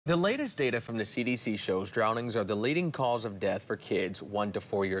The latest data from the CDC shows drownings are the leading cause of death for kids 1 to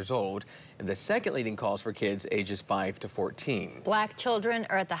 4 years old, and the second leading cause for kids ages 5 to 14. Black children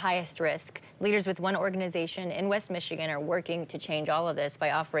are at the highest risk. Leaders with one organization in West Michigan are working to change all of this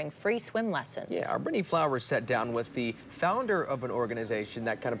by offering free swim lessons. Yeah, our Brittany Flowers sat down with the founder of an organization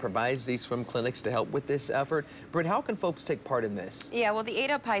that kind of provides these swim clinics to help with this effort. Britt, how can folks take part in this? Yeah, well, the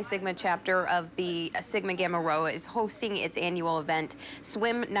Eta Pi Sigma chapter of the Sigma Gamma Rho is hosting its annual event,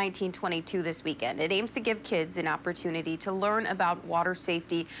 Swim 1922, this weekend. It aims to give kids an opportunity to learn about water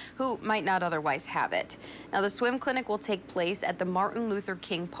safety who might not otherwise have it. Now, the swim clinic will take place at the Martin Luther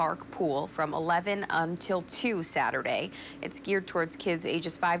King Park pool from 11 until 2 Saturday. It's geared towards kids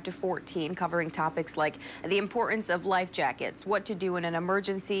ages 5 to 14, covering topics like the importance of life jackets, what to do in an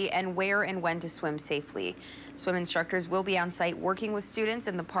emergency, and where and when to swim safely. Swim instructors will be on site working with students,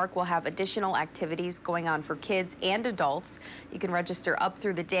 and the park will have additional activities going on for kids and adults. You can register up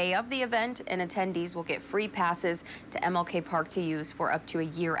through the day of the event, and attendees will get free passes to MLK Park to use for up to a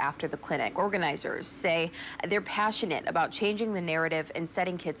year after the clinic. Organizers say they're passionate about changing the narrative and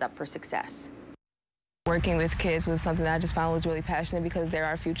setting kids up for success. Working with kids was something that I just found was really passionate because they're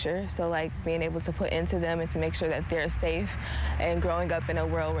our future. So like being able to put into them and to make sure that they're safe and growing up in a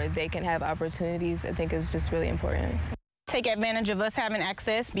world where they can have opportunities, I think is just really important. Take advantage of us having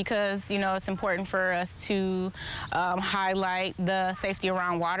access because, you know, it's important for us to highlight the safety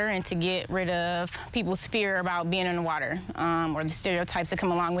around water and to get rid of people's fear about being in the water or the stereotypes that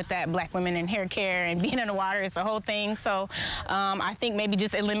come along with that. Black women in hair care and being in the water is the whole thing. So I think maybe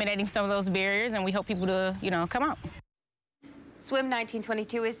just eliminating some of those barriers, and we hope people to, you know, come out. Swim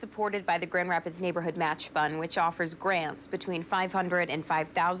 1922 is supported by the Grand Rapids Neighborhood Match Fund, which offers grants between $500 and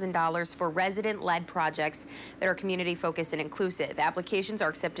 $5,000 for resident-led projects that are community-focused and inclusive. Applications are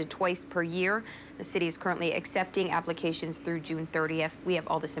accepted twice per year. The city is currently accepting applications through June 30th. We have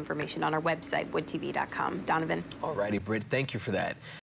all this information on our website, woodtv.com. Donovan. All righty, Britt, thank you for that.